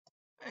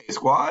Hey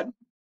squad,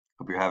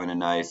 hope you're having a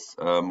nice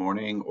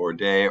morning or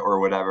day or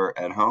whatever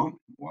at home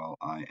while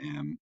I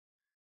am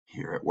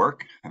here at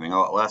work, having a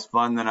lot less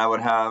fun than I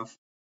would have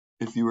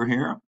if you were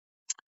here.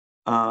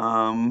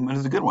 It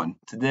is a good one.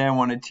 Today I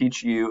want to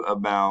teach you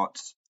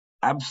about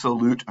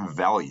absolute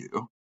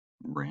value,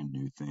 brand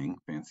new thing,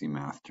 fancy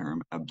math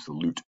term,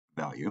 absolute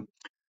value.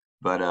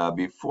 But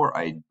before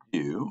I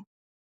do,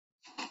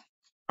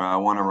 I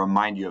want to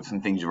remind you of some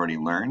things you've already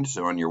learned.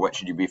 So on your what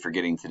should you be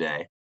forgetting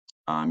today,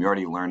 you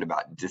already learned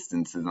about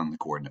distances on the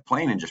coordinate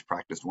plane and just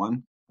practiced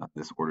one.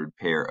 This ordered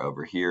pair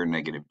over here,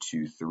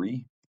 -2,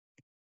 3.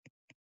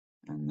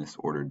 And this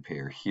ordered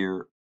pair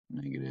here,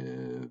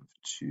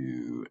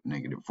 -2,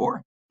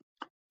 -4.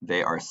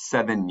 They are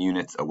 7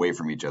 units away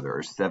from each other,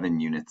 or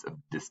 7 units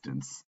of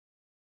distance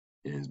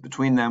is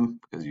between them,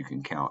 because you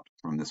can count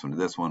from this one to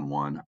this one,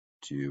 1,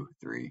 2,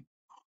 3,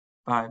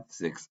 5,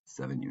 6,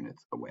 7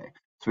 units away.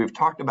 So we've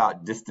talked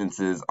about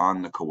distances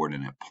on the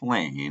coordinate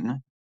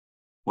plane.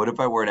 What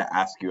if I were to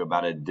ask you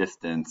about a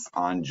distance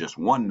on just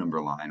one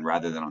number line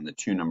rather than on the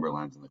 2 number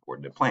lines on the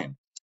coordinate plane?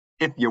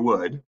 If you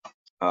would,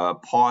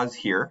 pause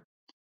here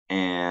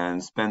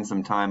and spend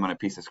some time on a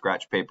piece of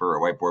scratch paper or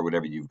whiteboard,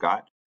 whatever you've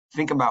got.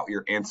 Think about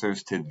your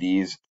answers to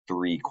these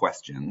 3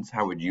 questions.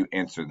 How would you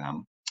answer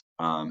them?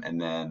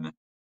 And then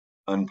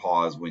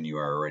unpause when you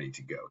are ready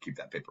to go. Keep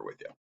that paper with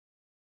you.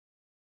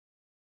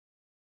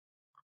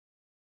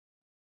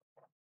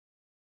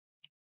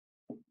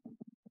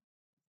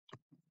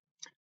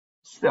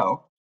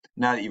 So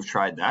now that you've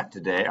tried that,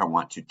 today I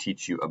want to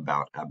teach you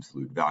about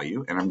absolute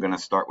value, and I'm going to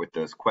start with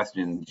those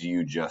questions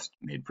you just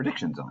made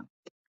predictions on,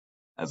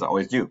 as I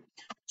always do.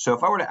 So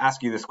if I were to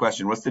ask you this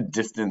question, what's the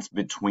distance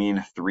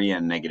between 3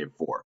 and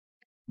 -4?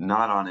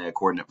 Not on a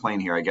coordinate plane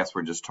here, I guess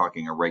we're just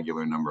talking a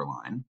regular number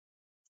line.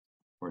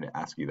 If I were to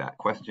ask you that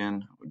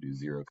question, I would do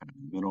 0 kind of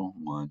in the middle,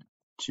 1,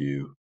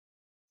 2,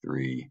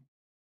 3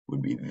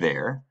 would be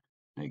there.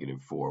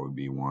 -4 would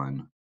be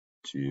 1,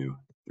 2,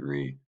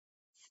 3,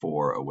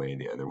 4 away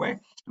the other way.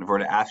 And if I were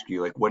to ask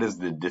you, like, what is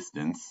the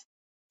distance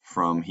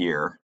from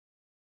here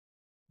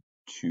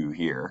to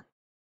here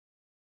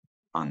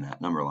on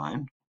that number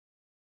line,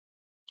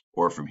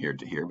 or from here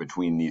to here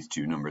between these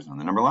 2 numbers on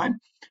the number line,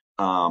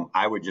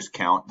 I would just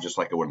count just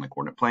like I would on the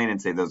coordinate plane and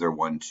say those are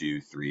 1,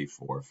 2, 3,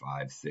 4,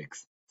 5,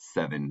 6,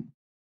 7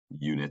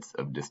 units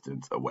of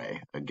distance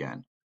away.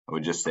 Again, I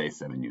would just say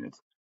 7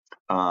 units.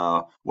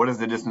 What is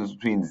the distance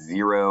between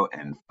 0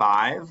 and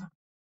 5?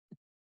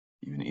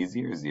 Even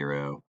easier,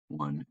 0,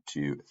 1,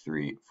 2,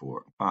 3,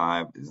 4,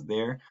 5 is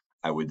there.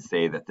 I would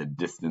say that the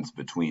distance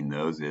between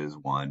those is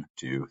 1,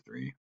 2,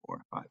 3,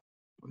 4, 5.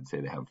 I would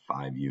say they have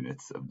 5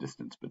 units of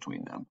distance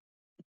between them.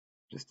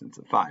 Distance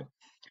of 5.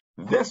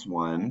 This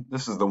one,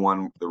 this is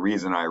the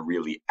reason I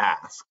really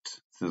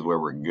asked. This is where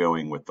we're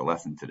going with the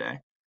lesson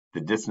today.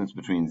 The distance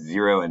between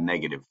 0 and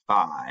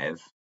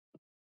 -5.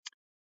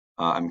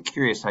 I'm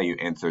curious how you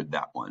answered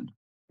that one.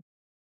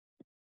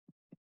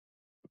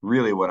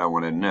 Really what I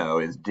want to know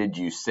is, did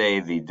you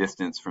say the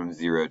distance from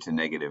 0 to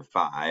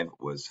 -5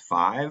 was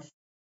 5?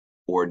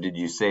 Or did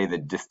you say the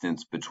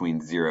distance between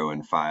 0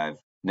 and -5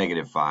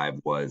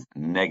 was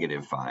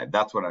 -5?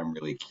 That's what I'm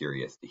really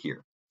curious to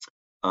hear.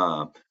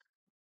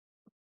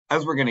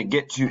 As we're going to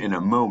get to in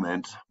a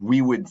moment,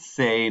 we would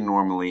say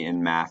normally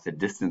in math the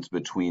distance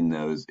between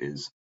those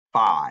is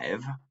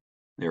 5.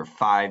 They're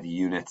 5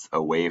 units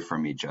away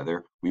from each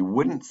other. We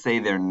wouldn't say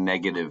they're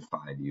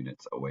 -5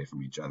 units away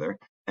from each other.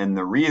 And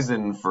the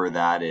reason for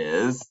that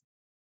is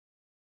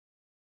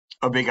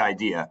a big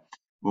idea.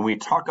 When we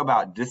talk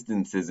about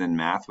distances in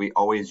math, we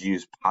always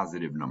use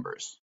positive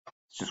numbers.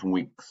 It's just when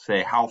we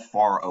say how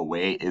far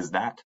away is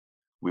that,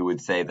 we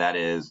would say that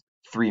is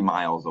 3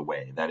 miles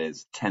away, that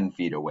is 10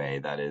 feet away,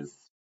 that is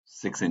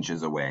 6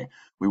 inches away.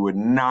 We would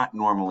not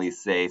normally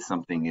say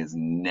something is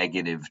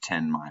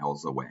 -10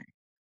 miles away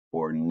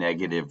or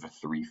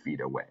 -3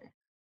 feet away.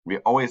 We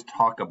always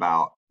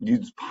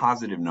use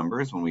positive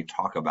numbers when we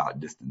talk about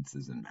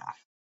distances in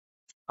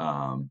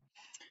math.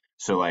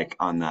 So like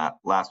on that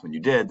last one you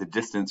did, the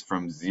distance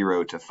from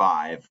 0 to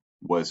 5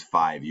 was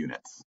 5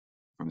 units.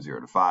 From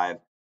 0 to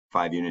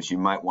 5 units. You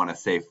might want to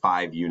say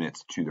 5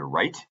 units to the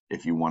right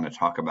if you want to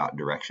talk about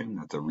direction.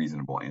 That's a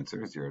reasonable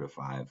answer, 0 to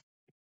 5,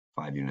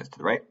 5 units to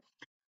the right.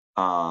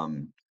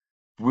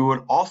 We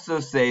would also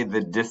say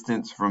the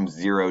distance from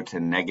 0 to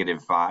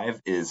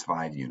 -5 is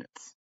 5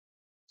 units.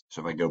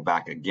 So if I go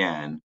back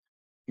again,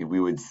 we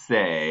would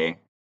say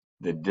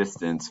the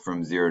distance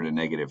from 0 to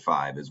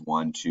 -5 is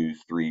 1, 2,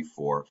 3,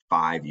 4,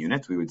 5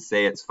 units. We would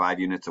say it's 5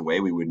 units away.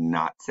 We would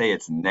not say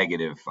it's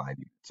 -5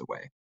 units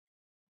away.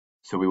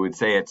 So we would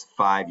say it's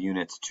 5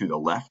 units to the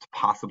left,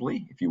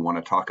 possibly, if you want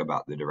to talk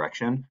about the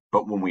direction.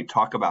 But when we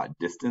talk about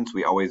distance,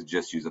 we always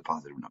just use a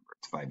positive number.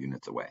 It's 5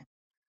 units away.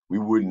 We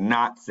would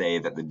not say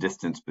that the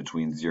distance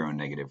between 0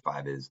 and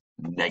 -5 is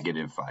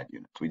 -5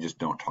 units. We just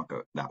don't talk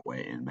that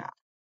way in math.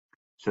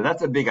 So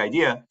that's a big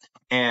idea.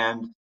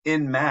 And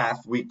in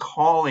math, we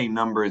call a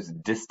number's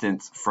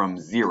distance from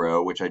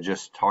 0, which I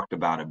just talked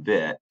about a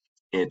bit,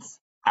 it's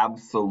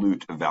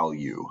absolute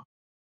value.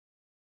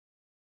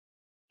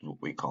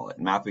 what we call it.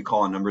 In math, we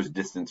call a number's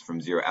distance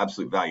from zero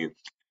absolute value.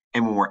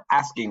 And when we're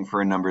asking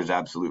for a number's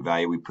absolute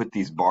value, we put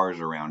these bars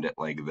around it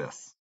like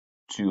this,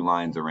 2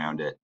 lines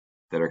around it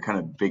that are kind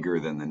of bigger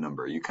than the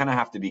number. You kind of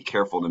have to be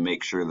careful to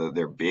make sure that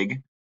they're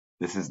big.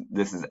 This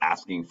is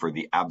asking for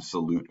the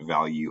absolute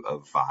value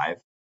of 5.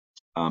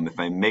 If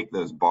I make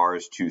those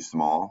bars too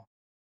small,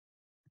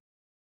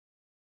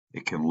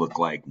 it can look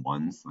like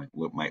ones,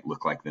 might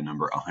look like the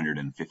number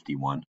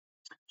 151.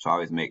 So I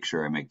always make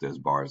sure I make those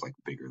bars like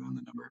bigger than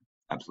the number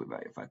absolute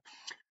value of 5.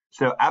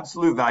 So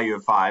absolute value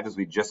of 5, as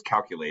we just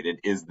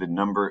calculated, is the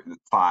number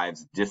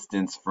 5's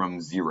distance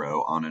from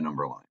 0 on a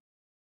number line.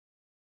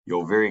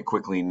 You'll very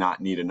quickly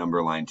not need a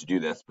number line to do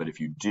this, but if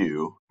you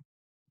do,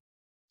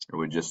 I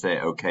would just say,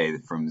 okay,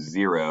 from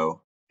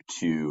 0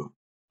 to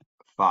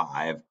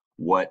 5,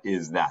 what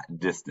is that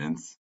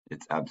distance?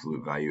 Its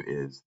absolute value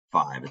is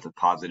 5. It's a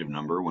positive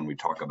number. When we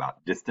talk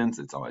about distance,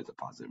 it's always a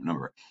positive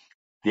number.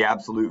 The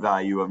absolute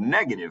value of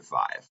negative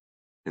 5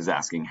 is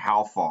asking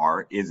how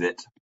far is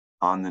it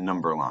on the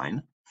number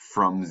line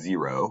from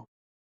 0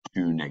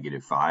 to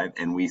negative 5.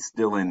 And we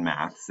still in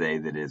math say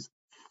that is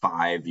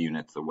 5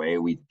 units away.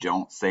 We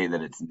don't say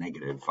that it's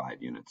negative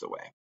 5 units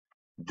away.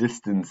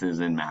 Distances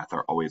in math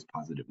are always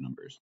positive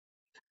numbers.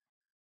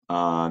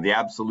 The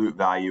absolute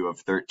value of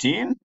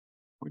 13,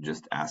 we're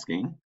just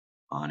asking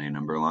on a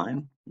number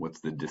line,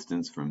 what's the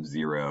distance from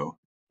 0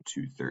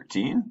 to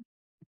 13?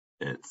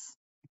 It's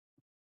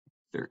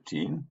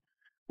 13.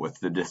 What's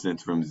the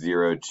distance from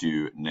 0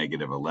 to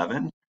negative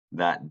 11?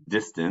 That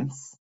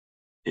distance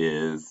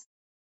is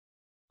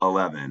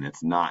 11.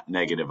 It's not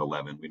negative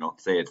 11. We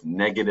don't say it's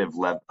negative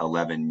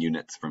 11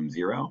 units from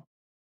 0.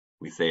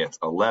 We say it's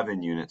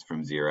 11 units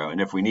from 0.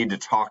 And if we need to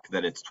talk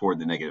that it's toward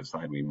the negative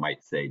side, we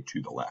might say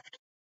to the left.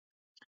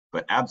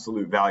 But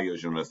absolute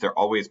values, you'll notice they're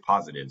always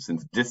positive.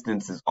 Since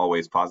distance is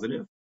always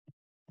positive,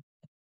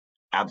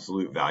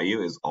 absolute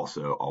value is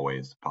also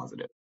always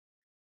positive.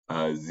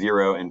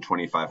 0 and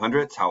 25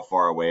 hundredths, how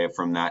far away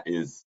from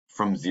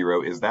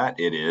 0 is that?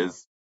 It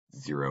is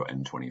 0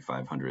 and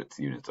 25 hundredths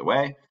units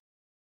away.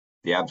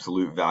 The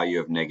absolute value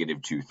of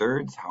negative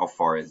 2/3, how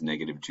far is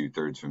negative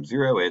 2/3 from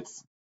 0?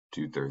 It's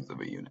 2/3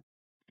 of a unit.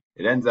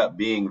 It ends up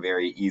being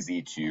very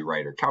easy to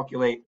write or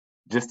calculate.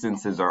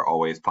 Distances are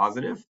always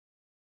positive,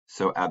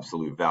 so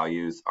absolute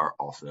values are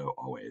also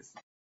always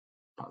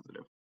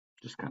positive.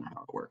 Just kind of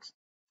how it works.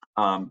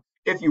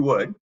 If you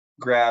would,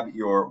 grab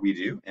your We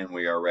Do, and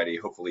we are ready,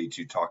 hopefully,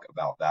 to talk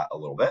about that a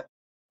little bit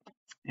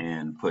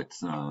and put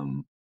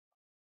some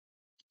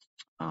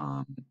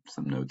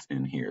notes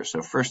in here.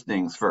 So first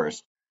things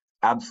first,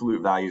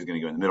 absolute value is going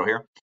to go in the middle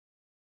here.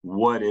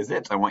 What is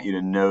it? I want you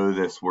to know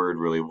this word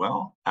really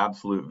well.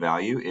 Absolute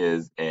value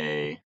is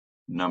a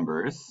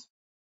number's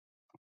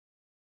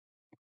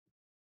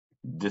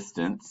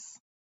distance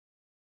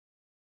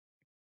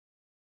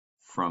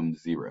from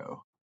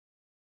 0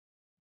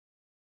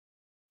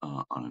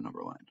 on a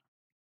number line.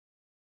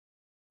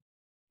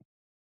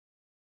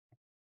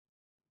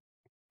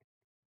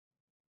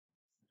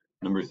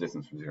 Number's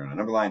distance from 0 on a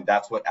number line,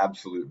 that's what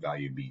absolute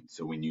value means.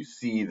 So when you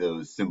see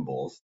those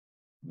symbols,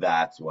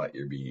 that's what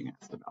you're being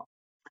asked about.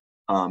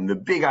 The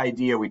big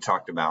idea we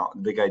talked about,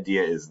 the big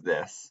idea is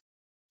this.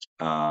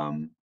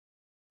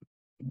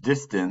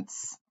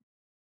 Distance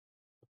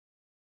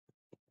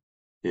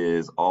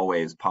is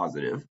always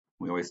positive.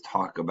 We always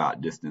talk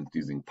about distance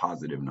using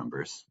positive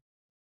numbers.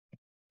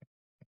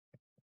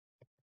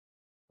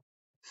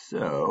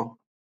 So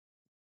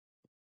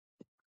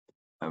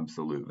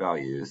absolute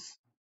values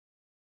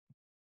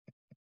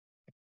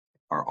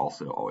are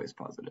also always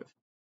positive.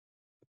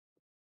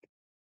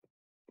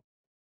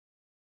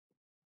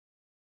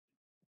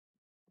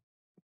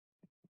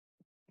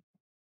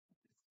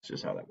 It's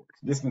just how that works.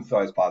 Distance is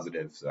always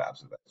positive, so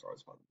absolute values are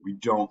always positive. We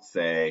don't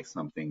say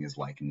something is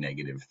like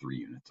negative 3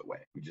 units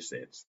away. We just say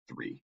it's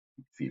 3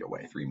 feet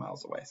away, 3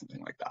 miles away,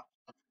 something like that.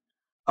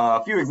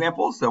 A few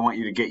examples. So I want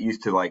you to get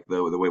used to like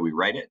the way we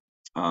write it.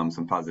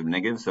 Some positive and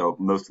negative. So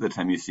most of the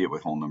time you see it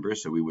with whole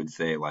numbers. So we would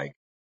say like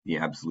the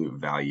absolute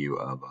value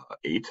of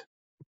 8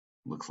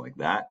 looks like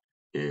that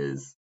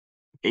is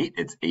 8.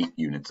 It's 8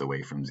 units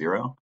away from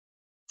 0.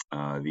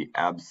 The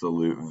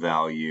absolute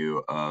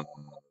value of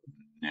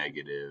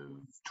negative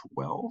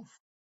 12.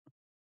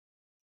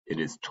 It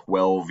is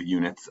 12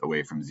 units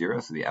away from 0.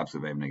 So the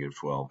absolute value of negative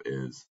 12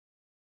 is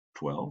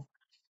 12.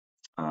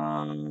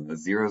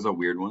 0 is a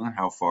weird one.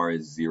 How far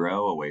is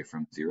 0 away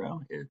from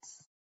 0?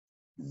 It's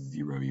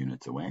 0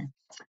 units away.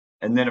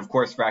 And then, of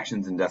course,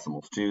 fractions and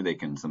decimals too. They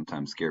can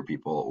sometimes scare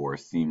people or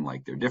seem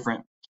like they're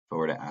different. If I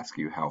were to ask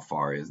you how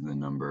far is the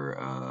number,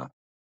 I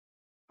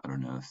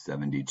don't know,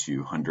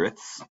 72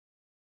 hundredths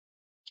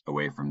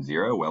away from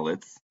 0, well,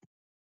 it's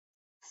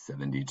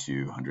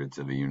 72 hundredths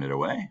of a unit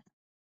away.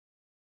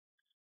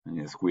 I'm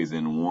going to squeeze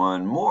in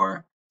one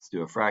more. Let's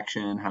do a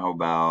fraction. How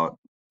about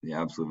the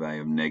absolute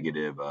value of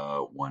negative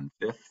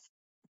 1/5?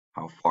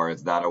 How far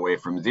is that away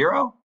from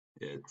 0?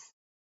 It's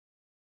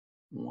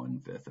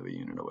 1/5 of a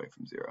unit away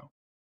from 0.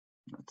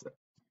 That's it.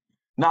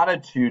 Not a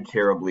too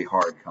terribly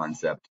hard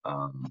concept,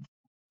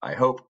 I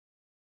hope.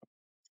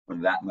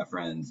 That, my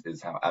friends,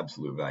 is how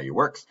absolute value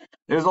works.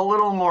 There's a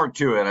little more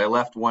to it. I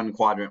left one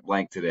quadrant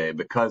blank today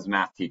because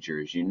math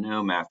teachers,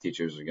 math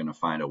teachers are going to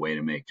find a way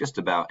to make just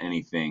about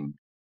anything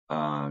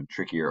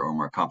trickier or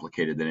more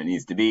complicated than it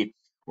needs to be.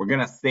 We're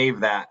going to save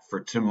that for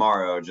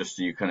tomorrow just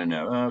so you kind of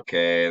know,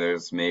 okay,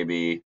 there's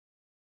maybe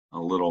a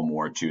little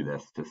more to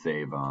this to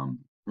save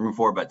room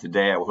for. But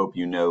today I hope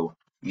you know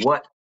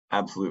what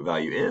absolute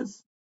value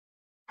is,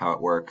 how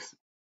it works,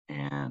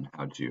 and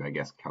how to, I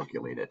guess,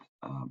 calculate it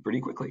pretty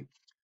quickly.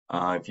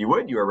 If you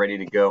would, you are ready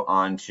to go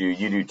on to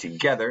UDO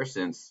Together.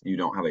 Since you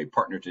don't have a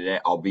partner today,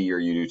 I'll be your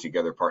UDO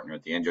Together partner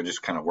at the end. You're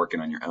just kind of working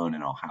on your own,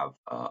 and I'll have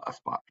a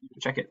spot for you to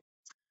check it.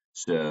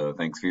 So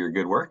thanks for your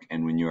good work.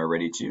 And when you are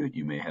ready to,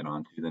 you may head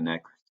on to the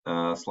next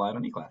slide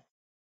on eClass.